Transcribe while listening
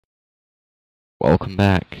Welcome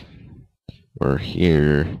back. We're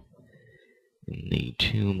here in the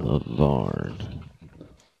Tomb of VARN.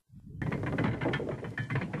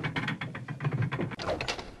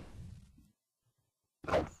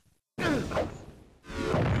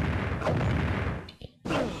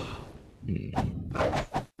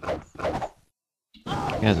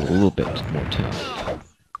 Has a little bit more tough.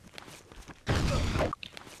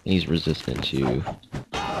 He's resistant to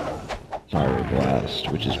fire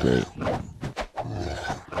blast, which is great.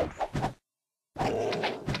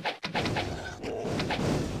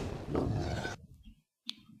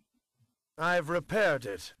 I've repaired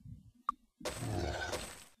it.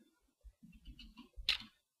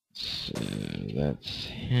 So that's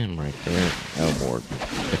him right there. Oh, more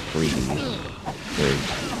the freeze. Great.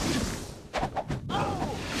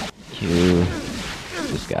 Cue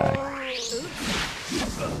this guy.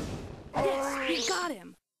 Yes, we got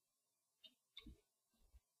him.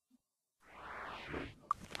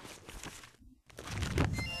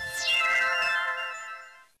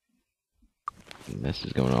 What mess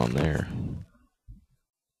is going on there?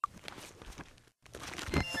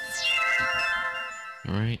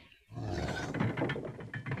 Alright.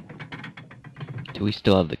 Do we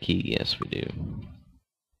still have the key? Yes, we do.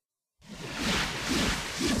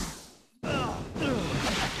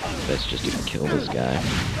 Best just to kill this guy.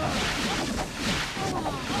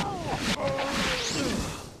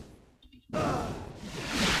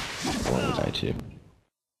 One was I too.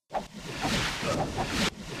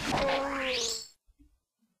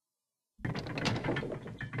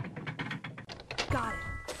 Got it.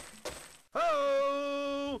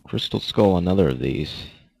 Oh! Crystal Skull, another of these.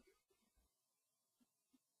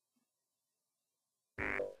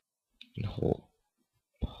 And hold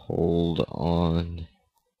on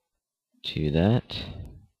to that.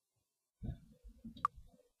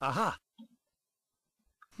 Aha!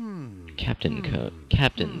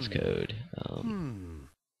 Captain's code.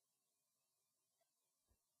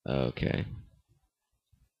 Okay.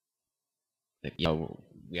 Yeah,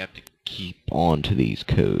 we have to keep on to these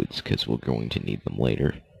codes because we're going to need them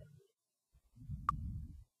later.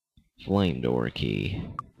 Flame door key.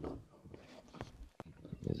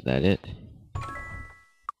 Is that it?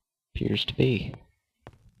 Appears to be.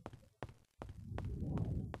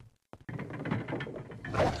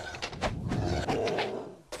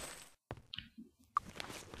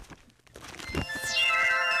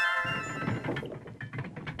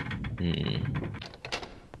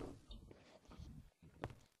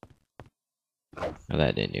 Oh,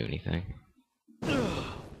 that didn't do anything.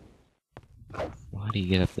 How do you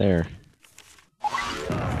get up there?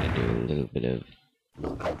 I do a little bit of...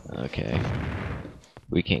 Okay.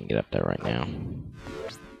 We can't get up there right now.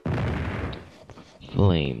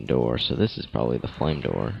 Flame door, so this is probably the flame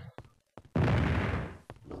door.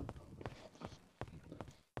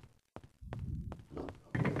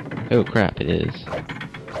 Oh crap, it is.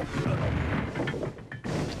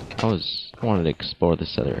 I wanted to explore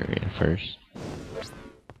this other area first.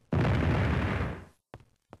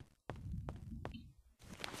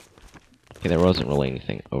 Okay, there wasn't really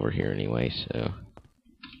anything over here anyway, so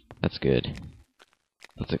that's good.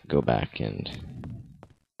 Let's go back and...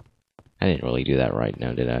 I didn't really do that right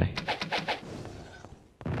now, did I?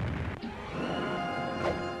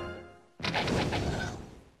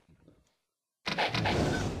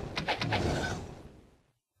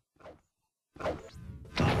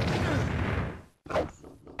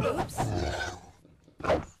 Oops.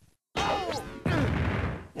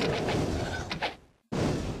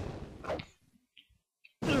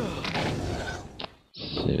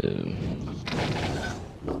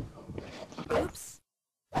 Oops.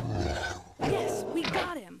 Yes, we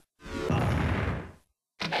got him.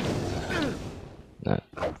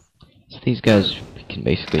 So these guys can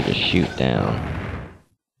basically just shoot down.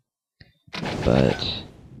 But...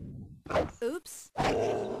 Oops.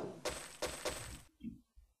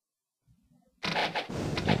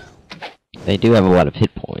 They do have a lot of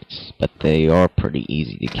hit points, but they are pretty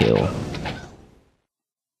easy to kill.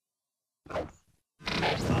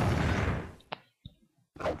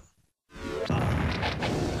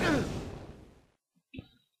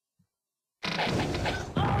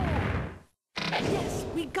 Yes,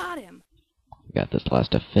 we got him. We got this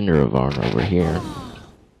last offender of VARN over here.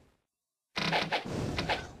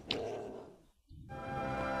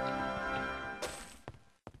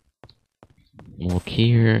 Look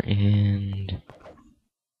here and...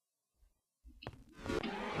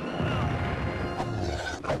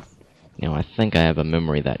 Now I think I have a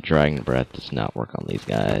memory that Dragon Breath does not work on these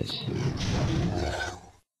guys.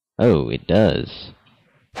 Oh, it does.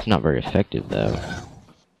 It's not very effective though.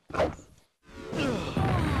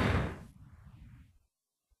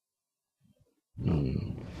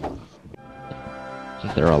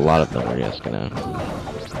 Since there are a lot of them, we're just gonna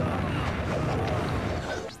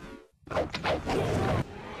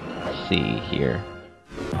see here.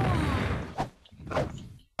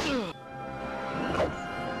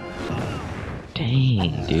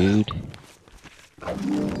 Dang, dude.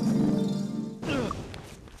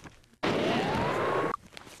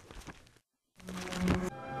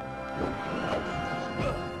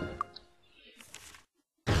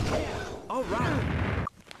 All right.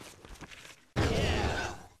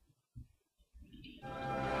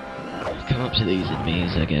 Come up to these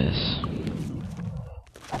enemies, I guess.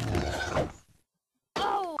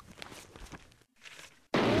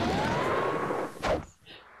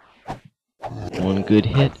 One good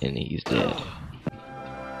hit and he's dead.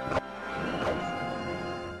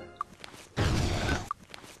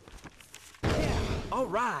 All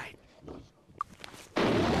right.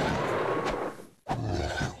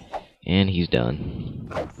 And he's done.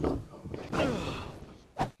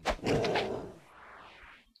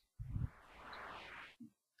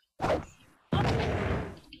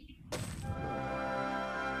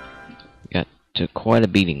 Got to quite a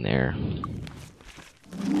beating there.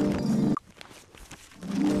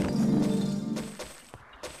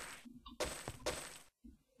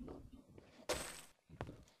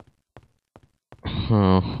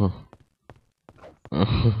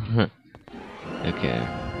 Okay.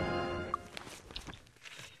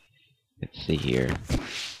 Let's see here.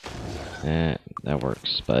 That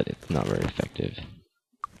works, but it's not very effective.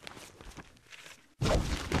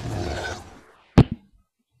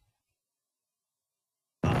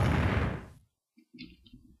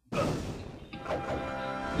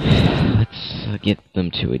 Let's get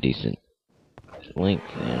them to a decent length,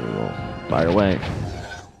 and we will fire away.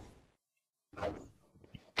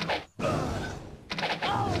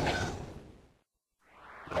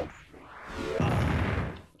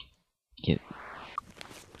 Get.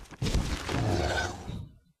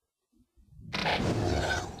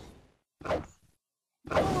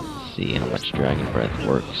 See how much Dragon Breath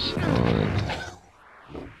works on.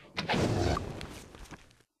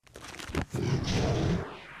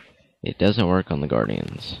 It doesn't work on the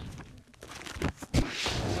Guardians.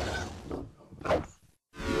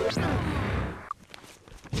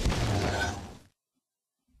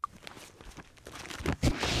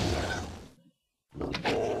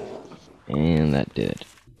 And that did it.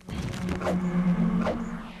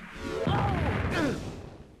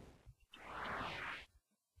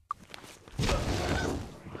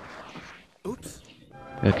 Oops.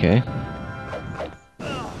 Okay.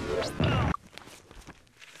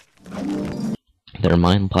 Their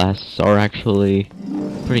mind blasts are actually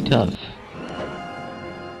pretty tough.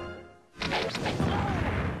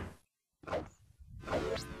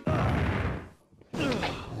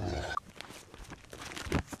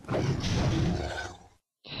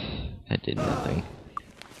 That did nothing.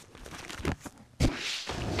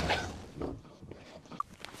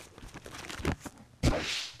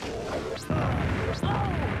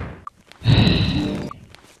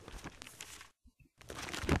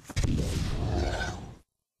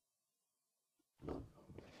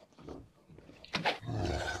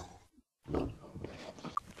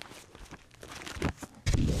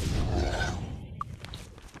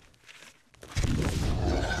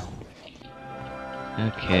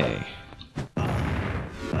 Okay.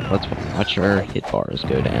 Let's watch our hit bars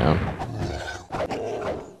go down.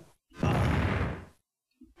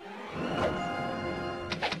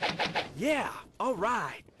 Yeah. All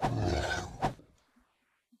right.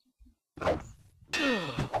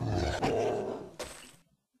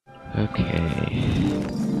 Okay.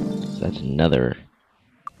 So that's another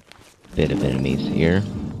bit of enemies here.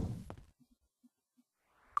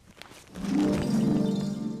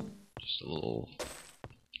 Just a little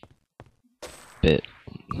bit.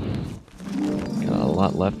 Got a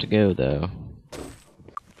lot left to go, though.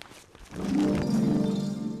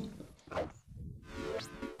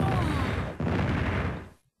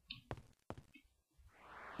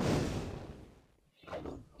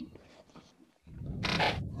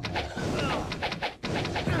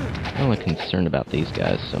 I'm only concerned about these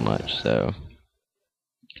guys so much, so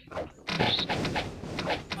just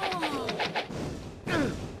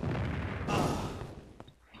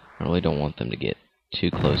I really don't want them to get too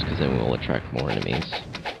close, because then we'll attract more enemies.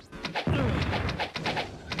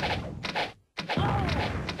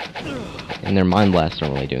 And their mind blasts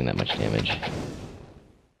aren't really doing that much damage.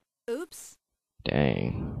 Oops.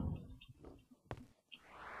 Dang.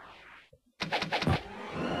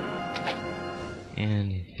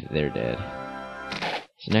 And they're dead.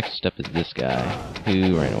 So next up is this guy,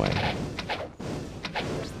 who ran away.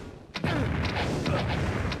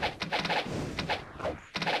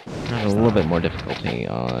 little bit more difficulty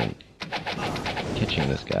on catching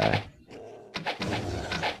this guy.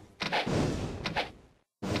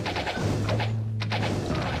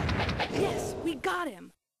 Yes, we got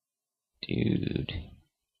him. Dude.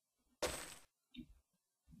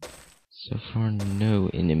 So far, no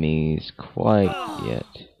enemies quite yet.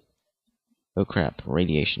 Oh crap,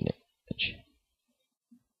 radiation damage.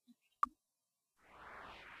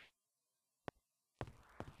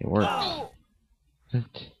 It works. What?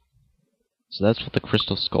 So that's what the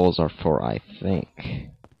crystal skulls are for, I think.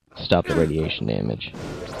 Stop the radiation damage.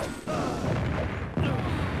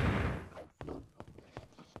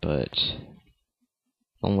 But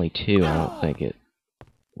only 2, I don't think it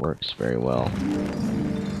works very well.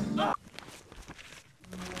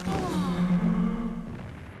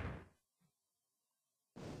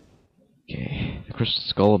 Okay, the crystal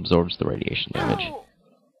skull absorbs the radiation damage,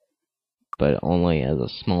 but only has a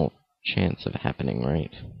small chance of happening,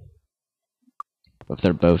 right? If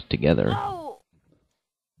they're both together. Oh.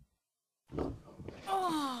 Oh.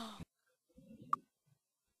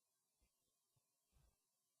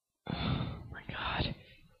 Oh my god.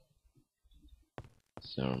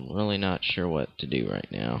 So I'm really not sure what to do right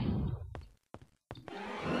now.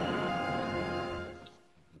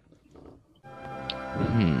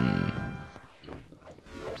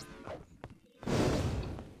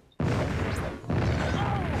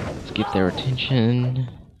 Let's get their attention.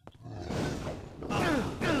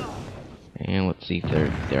 And let's see if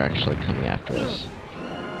they're actually coming after us.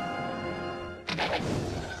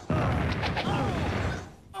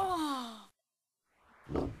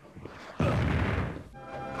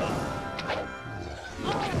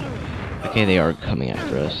 Okay, they are coming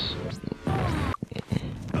after us.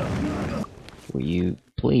 Will you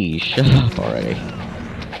please shut up already?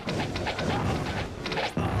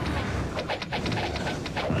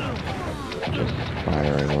 Just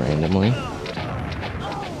firing randomly.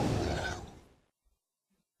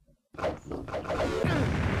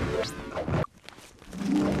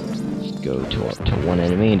 Just go to one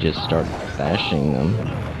enemy and just start bashing them.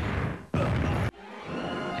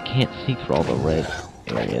 I can't see through all the red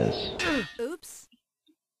areas. Oops.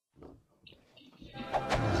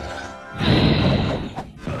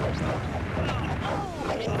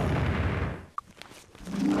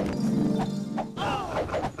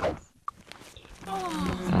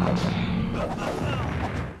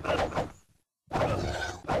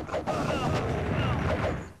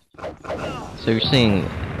 So you're seeing,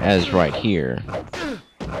 as right here,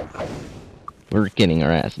 we're getting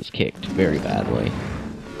our asses kicked very badly.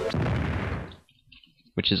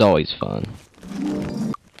 Which is always fun.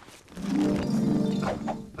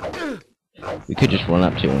 We could just run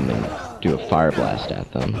up to them and do a fire blast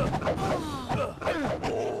at them.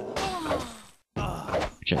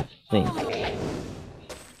 Which I think...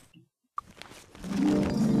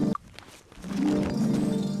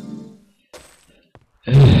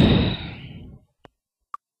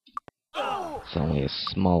 It's only a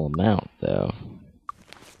small amount, though.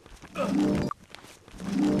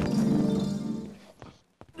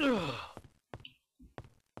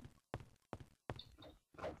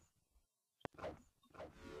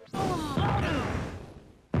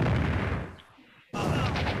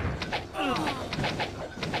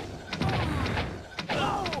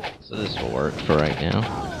 So this will work for right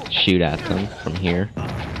now. Shoot at them from here.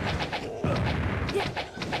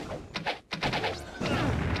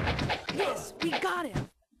 Yes, we got him.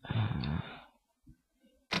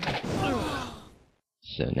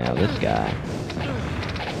 So now this guy.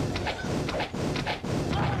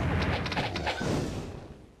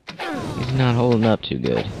 He's not holding up too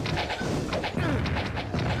good.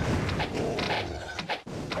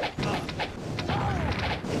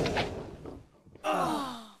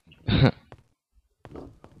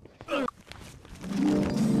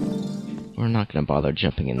 We're not gonna bother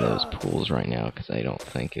jumping in those pools right now because I don't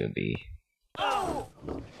think it would be. I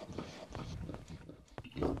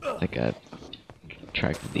think I've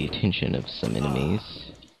attracted the attention of some enemies.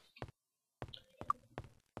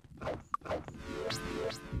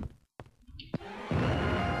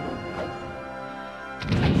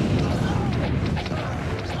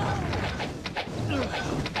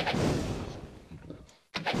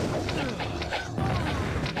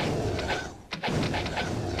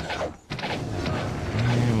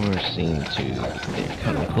 And we're seeing they're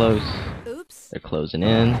coming close. Oops. They're closing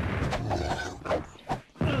in.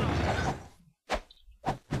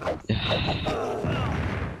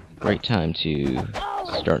 Great time to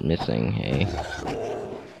start missing, hey?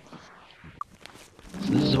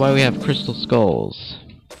 So this is why we have crystal skulls.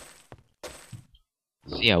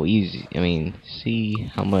 See how easy,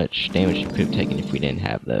 see how much damage you could have taken if we didn't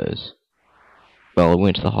have those. fella. We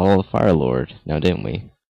went to the Hall of the Fire Lord, now didn't we?